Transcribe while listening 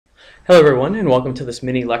Hello everyone, and welcome to this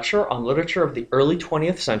mini lecture on literature of the early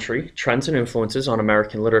 20th century, trends and influences on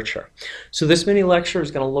American literature. So this mini lecture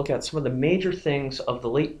is going to look at some of the major things of the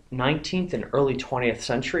late 19th and early 20th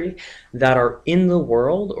century that are in the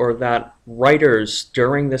world or that writers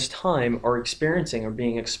during this time are experiencing or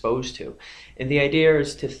being exposed to. And the idea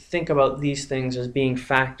is to think about these things as being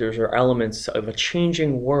factors or elements of a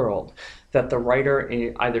changing world that the writer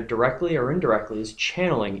either directly or indirectly is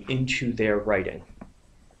channeling into their writing.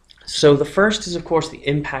 So the first is, of course, the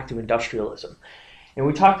impact of industrialism. And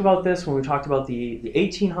we talked about this when we talked about the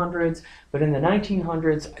 1800s, but in the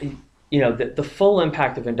 1900s, the full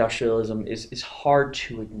impact of industrialism is hard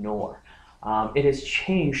to ignore. It has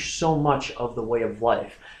changed so much of the way of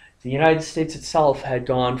life. The United States itself had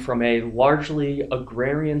gone from a largely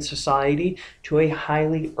agrarian society to a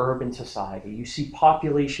highly urban society. You see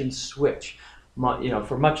population switch.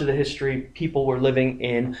 For much of the history, people were living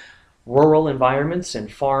in rural environments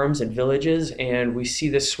and farms and villages, and we see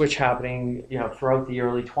this switch happening throughout the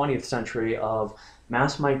early 20th century of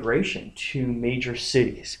mass migration to major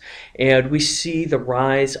cities. And we see the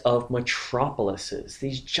rise of metropolises,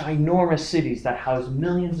 these ginormous cities that house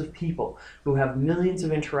millions of people who have millions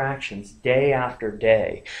of interactions day after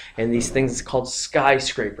day. And these things called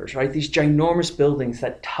skyscrapers, right? These ginormous buildings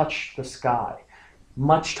that touch the sky,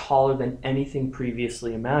 much taller than anything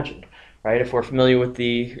previously imagined. Right? If we're familiar with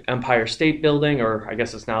the Empire State Building, or I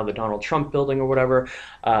guess it's now the Donald Trump Building or whatever,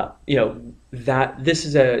 that this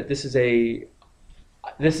is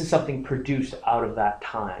something produced out of that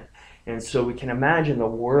time, and so we can imagine the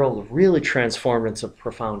world really transformed in some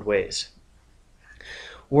profound ways.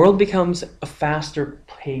 World becomes a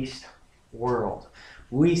faster-paced world.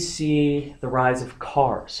 We see the rise of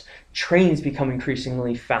cars. Trains become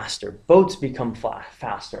increasingly faster. Boats become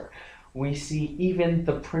faster. We see even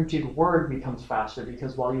the printed word becomes faster,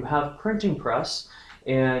 because while you have printing press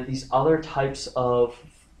and these other types of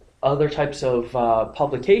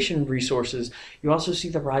publication resources, you also see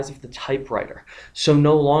the rise of the typewriter. So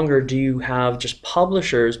no longer do you have just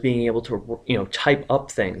publishers being able to type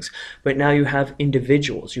up things, but now you have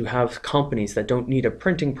individuals, you have companies that don't need a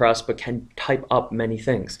printing press but can type up many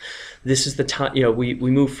things. This is the time, we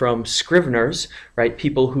move from scriveners, right,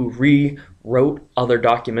 people who rewrote other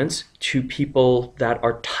documents, to people that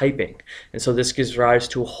are typing. And so this gives rise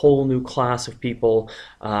to a whole new class of people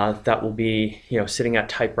that will be sitting at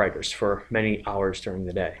typewriters for many hours during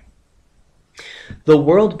the day. The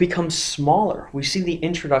world becomes smaller. We see the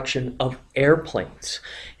introduction of airplanes,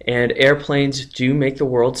 and airplanes do make the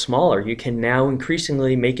world smaller. You can now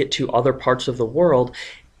increasingly make it to other parts of the world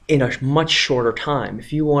in a much shorter time.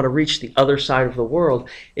 If you want to reach the other side of the world,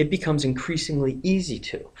 it becomes increasingly easy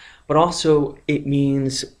to. But also it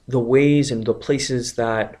means the ways and the places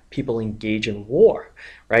that people engage in war,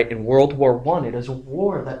 right? In World War I, it is a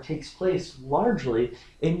war that takes place largely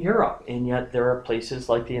in Europe, and yet there are places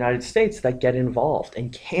like the United States that get involved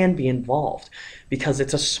and can be involved because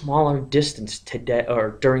it's a smaller distance today,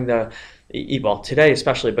 or during the today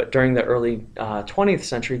especially, but during the early 20th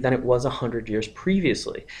century than it was 100 years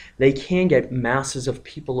previously. They can get masses of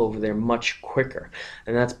people over there much quicker,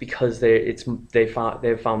 and that's because they've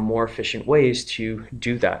found more efficient ways to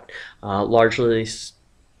do that, largely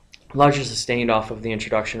sustained off of the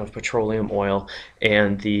introduction of petroleum oil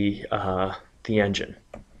and the engine.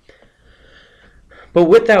 But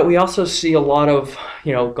with that, we also see a lot of,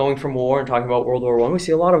 going from war and talking about World War I, we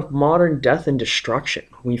see a lot of modern death and destruction.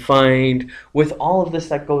 We find, with all of this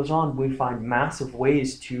that goes on, we find massive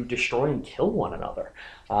ways to destroy and kill one another.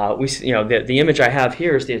 The image I have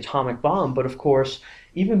here is the atomic bomb, but of course,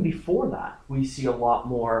 even before that, we see a lot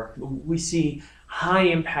more. We see high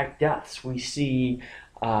impact deaths. We see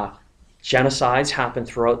genocides happen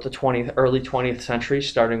throughout the early 20th century,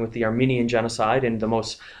 starting with the Armenian genocide and the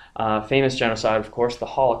most famous genocide, of course, the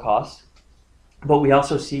Holocaust. But we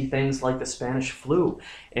also see things like the Spanish flu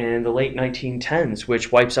in the late 1910s,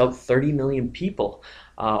 which wipes out 30 million people,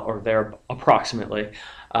 or there approximately.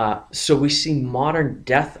 So we see modern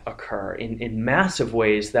death occur in massive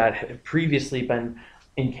ways that have previously been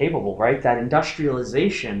incapable, right? That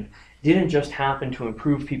industrialization didn't just happen to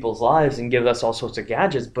improve people's lives and give us all sorts of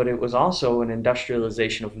gadgets, but it was also an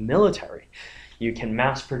industrialization of military. You can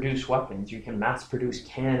mass produce weapons, you can mass produce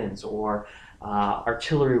cannons or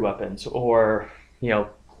artillery weapons or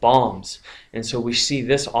bombs. And so we see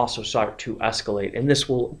this also start to escalate, and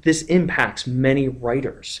this impacts many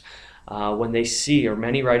writers when they see, or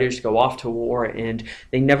many writers go off to war and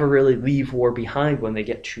they never really leave war behind when they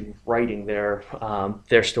get to writing their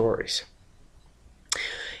stories.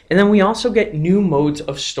 And then we also get new modes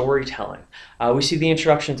of storytelling. We see the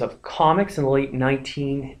introductions of comics in the late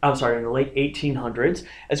 1800s,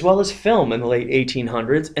 as well as film in the late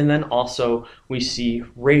 1800s, and then also we see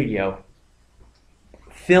radio.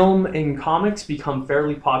 Film and comics become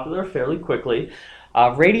fairly popular fairly quickly.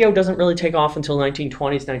 Radio doesn't really take off until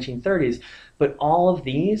 1920s, 1930s, but all of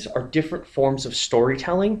these are different forms of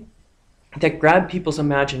storytelling that grab people's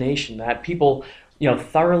imagination, that people,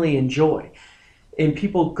 thoroughly enjoy. And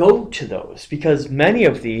people go to those because many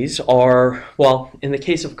of these are, well, in the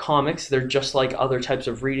case of comics, they're just like other types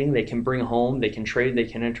of reading. They can bring home, they can trade, they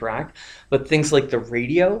can interact. But things like the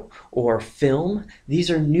radio or film,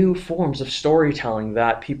 these are new forms of storytelling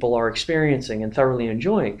that people are experiencing and thoroughly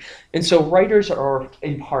enjoying. And so writers are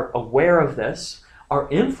in part aware of this, are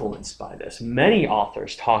influenced by this. Many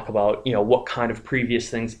authors talk about, what kind of previous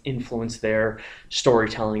things influence their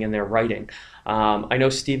storytelling and their writing. I know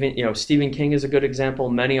Stephen King is a good example.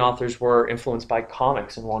 Many authors were influenced by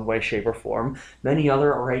comics in one way, shape, or form. Many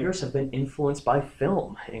other writers have been influenced by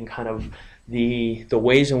film and kind of the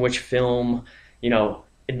ways in which film,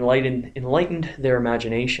 enlightened their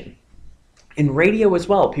imagination. In radio as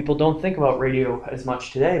well, people don't think about radio as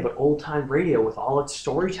much today, but old-time radio with all its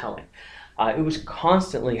storytelling. It was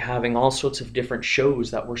constantly having all sorts of different shows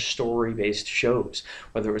that were story-based shows,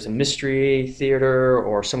 whether it was a mystery theater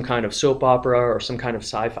or some kind of soap opera or some kind of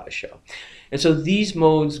sci-fi show. And so these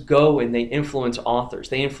modes go and they influence authors.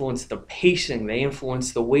 They influence the pacing. They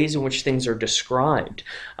influence the ways in which things are described,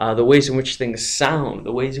 the ways in which things sound,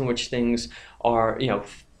 the ways in which things are,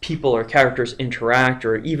 people or characters interact,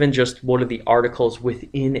 or even just what are the articles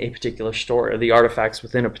within a particular story, or the artifacts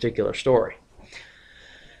within a particular story.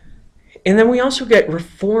 And then we also get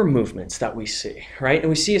reform movements that we see, right? And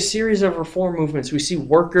we see a series of reform movements. We see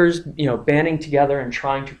workers, banding together and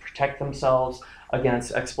trying to protect themselves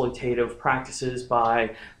against exploitative practices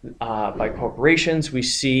by corporations. We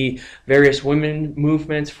see various women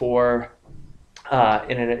movements for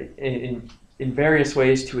in various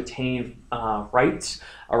ways to attain rights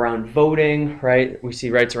around voting, right? We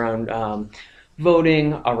see rights around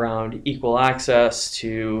voting, around equal access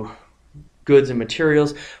to goods and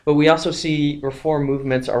materials, but we also see reform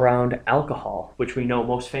movements around alcohol, which we know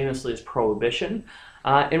most famously as prohibition,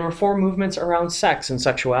 and reform movements around sex and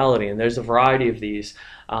sexuality. And there's a variety of these,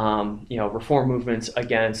 reform movements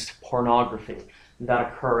against pornography that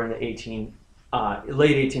occur in the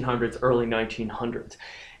late 1800s, early 1900s.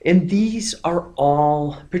 And these are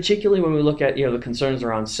all, particularly when we look at the concerns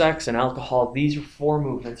around sex and alcohol, these reform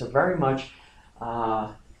movements are very much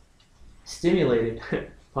stimulated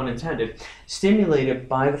pun intended, stimulated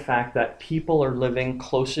by the fact that people are living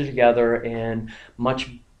closer together in much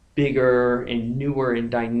bigger and newer and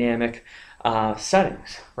dynamic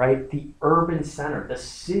settings, right? The urban center, the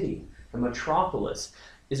city, the metropolis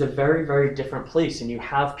is a very, very different place, and you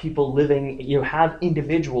have people living, you have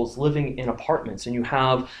individuals living in apartments, and you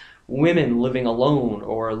have women living alone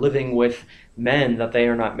or living with men that they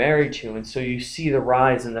are not married to. And so you see the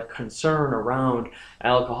rise in the concern around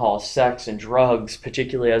alcohol, sex, and drugs,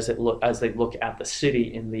 particularly as they look at the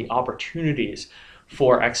city and the opportunities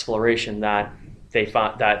for exploration that they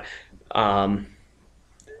found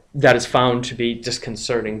that is found to be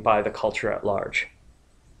disconcerting by the culture at large.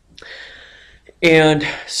 And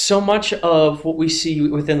so much of what we see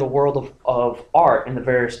within the world of art and the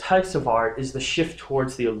various types of art is the shift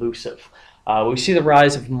towards the elusive. We see the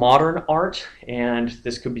rise of modern art, and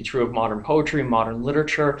this could be true of modern poetry, modern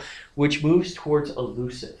literature, which moves towards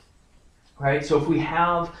elusive, right? So if we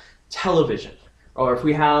have television, or if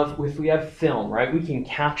we have film, right, we can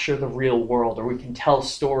capture the real world, or we can tell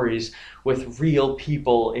stories with real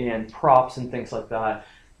people and props and things like that.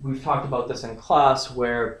 We've talked about this in class,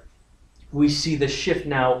 where we see the shift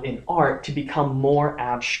now in art to become more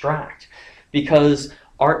abstract, because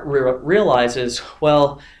art realizes,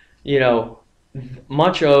 well,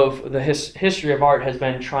 much of the history of art has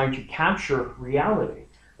been trying to capture reality.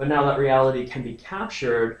 But now that reality can be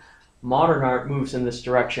captured, modern art moves in this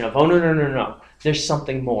direction of, oh, no. There's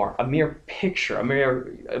something more. A mere picture,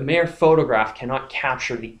 a mere photograph cannot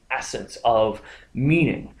capture the essence of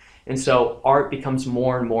meaning. And so art becomes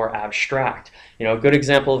more and more abstract. A good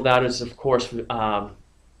example of that is, of course,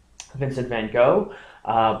 Vincent van Gogh.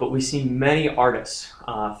 But we see many artists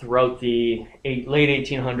throughout the late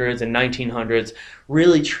 1800s and 1900s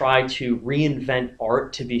really try to reinvent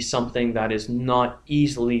art to be something that is not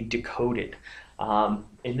easily decoded. And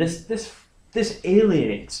this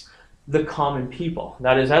alienates the common people.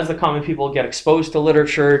 That is, as the common people get exposed to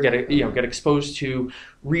literature, get exposed to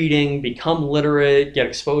reading, become literate, get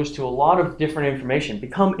exposed to a lot of different information,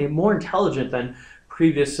 become more intelligent than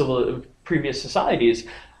previous societies,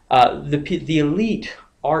 the elite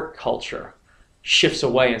art culture shifts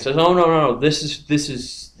away and says, "Oh no, this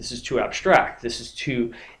is too abstract.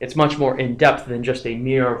 It's much more in depth than just a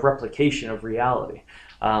mere replication of reality."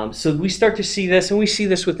 So we start to see this, and we see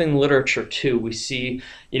this within literature too. We see,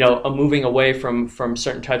 a moving away from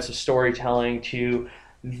certain types of storytelling to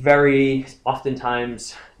very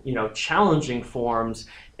oftentimes, challenging forms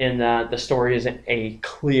in that the story isn't a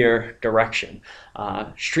clear direction.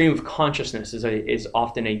 Stream of consciousness is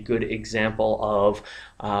often a good example of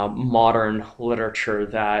modern literature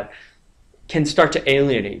that can start to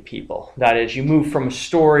alienate people. That is, you move from a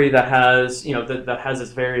story that has, that has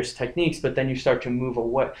its various techniques, but then you start to move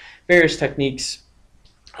away various techniques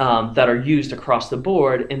that are used across the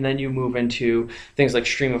board, and then you move into things like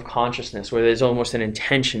stream of consciousness, where there's almost an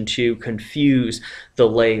intention to confuse the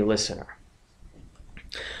lay listener.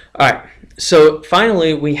 All right, so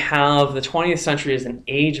finally we have the 20th century as an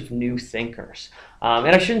age of new thinkers.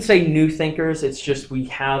 And I shouldn't say new thinkers, it's just we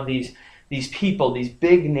have these people, these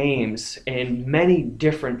big names in many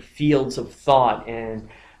different fields of thought and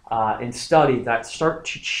study that start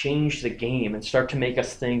to change the game and start to make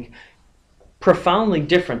us think profoundly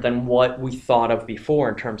different than what we thought of before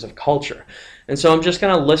in terms of culture. And so I'm just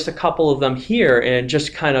going to list a couple of them here and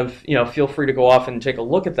just kind of, feel free to go off and take a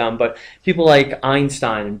look at them. But people like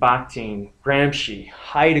Einstein, Bakhtin, Gramsci,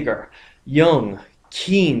 Heidegger, Jung,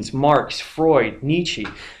 Keynes, Marx, Freud, Nietzsche.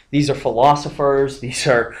 These are philosophers, these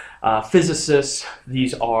are physicists,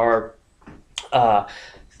 these are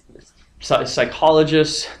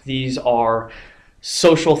psychologists, these are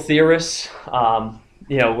social theorists.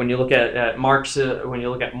 When you look at Marx, or you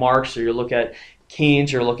look at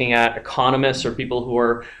Keynes, you're looking at economists or people who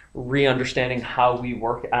are re-understanding how we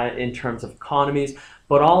work in terms of economies.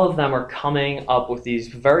 But all of them are coming up with these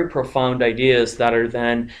very profound ideas that are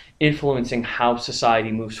then influencing how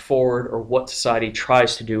society moves forward or what society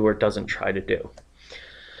tries to do or doesn't try to do.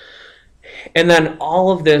 And then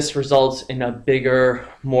all of this results in a bigger,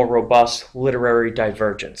 more robust literary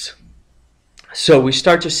divergence. So we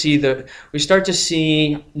start to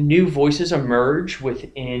see new voices emerge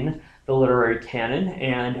within the literary canon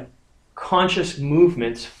and conscious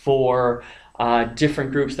movements for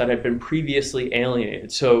different groups that had been previously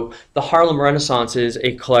alienated. So the Harlem Renaissance is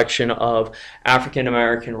a collection of African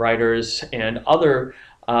American writers and other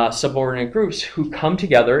subordinate groups who come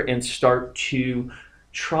together and start to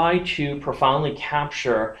try to profoundly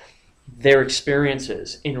capture their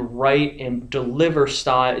experiences and write and deliver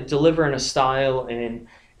in a style and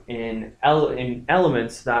in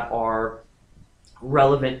elements that are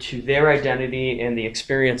relevant to their identity and the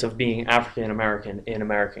experience of being African American in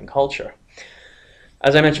American culture.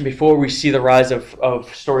 As I mentioned before, we see the rise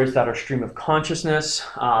of stories that are stream of consciousness.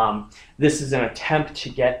 This is an attempt to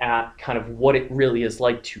get at kind of what it really is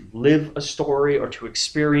like to live a story or to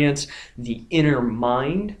experience the inner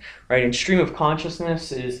mind, right? And stream of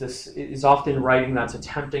consciousness is often writing that's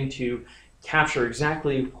attempting to capture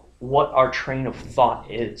exactly what our train of thought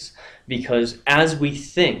is. Because as we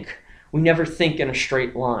think, we never think in a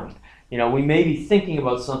straight line. We may be thinking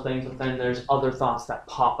about something, but then there's other thoughts that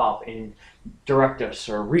pop up and direct us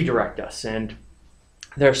or redirect us. And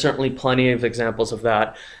there are certainly plenty of examples of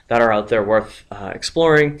that are out there worth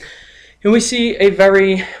exploring. And we see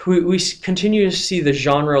we continue to see the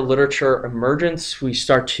genre literature emergence. We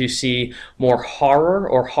start to see more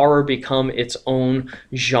horror become its own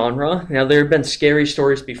genre. Now, there have been scary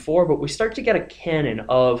stories before, but we start to get a canon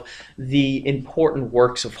of the important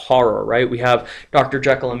works of horror, right? We have Dr.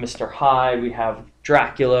 Jekyll and Mr. Hyde, we have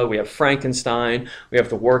Dracula, we have Frankenstein, we have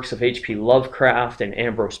the works of H.P. Lovecraft and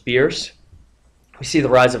Ambrose Bierce. We see the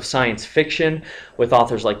rise of science fiction with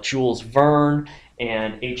authors like Jules Verne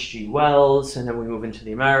and H.G. Wells, and then we move into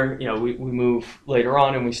we move later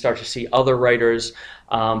on and we start to see other writers,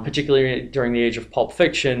 particularly during the age of pulp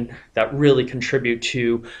fiction, that really contribute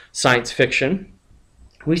to science fiction.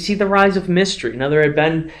 We see the rise of mystery. Now, there had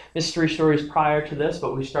been mystery stories prior to this,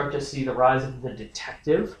 but we start to see the rise of the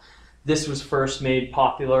detective. This was first made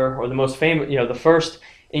popular, or the most famous, the first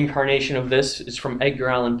incarnation of this is from Edgar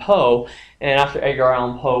Allan Poe, and after Edgar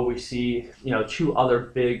Allan Poe, we see, two other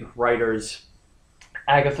big writers,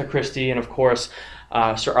 Agatha Christie and, of course,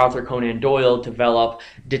 Sir Arthur Conan Doyle, develop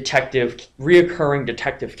reoccurring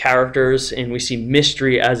detective characters, and we see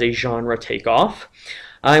mystery as a genre take off.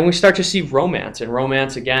 And we start to see romance, and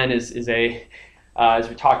romance, again, is as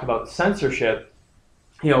we talked about censorship,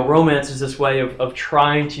 romance is this way of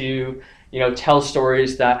trying to, tell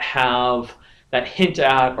stories that hint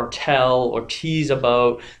at or tell or tease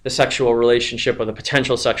about the sexual relationship or the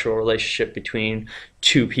potential sexual relationship between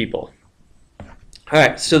two people. All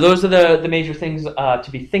right, so those are the major things to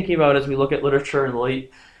be thinking about as we look at literature in the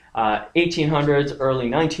late 1800s, early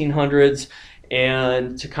 1900s,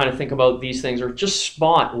 and to kind of think about these things or just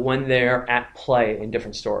spot when they're at play in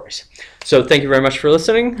different stories. So thank you very much for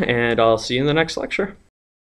listening, and I'll see you in the next lecture.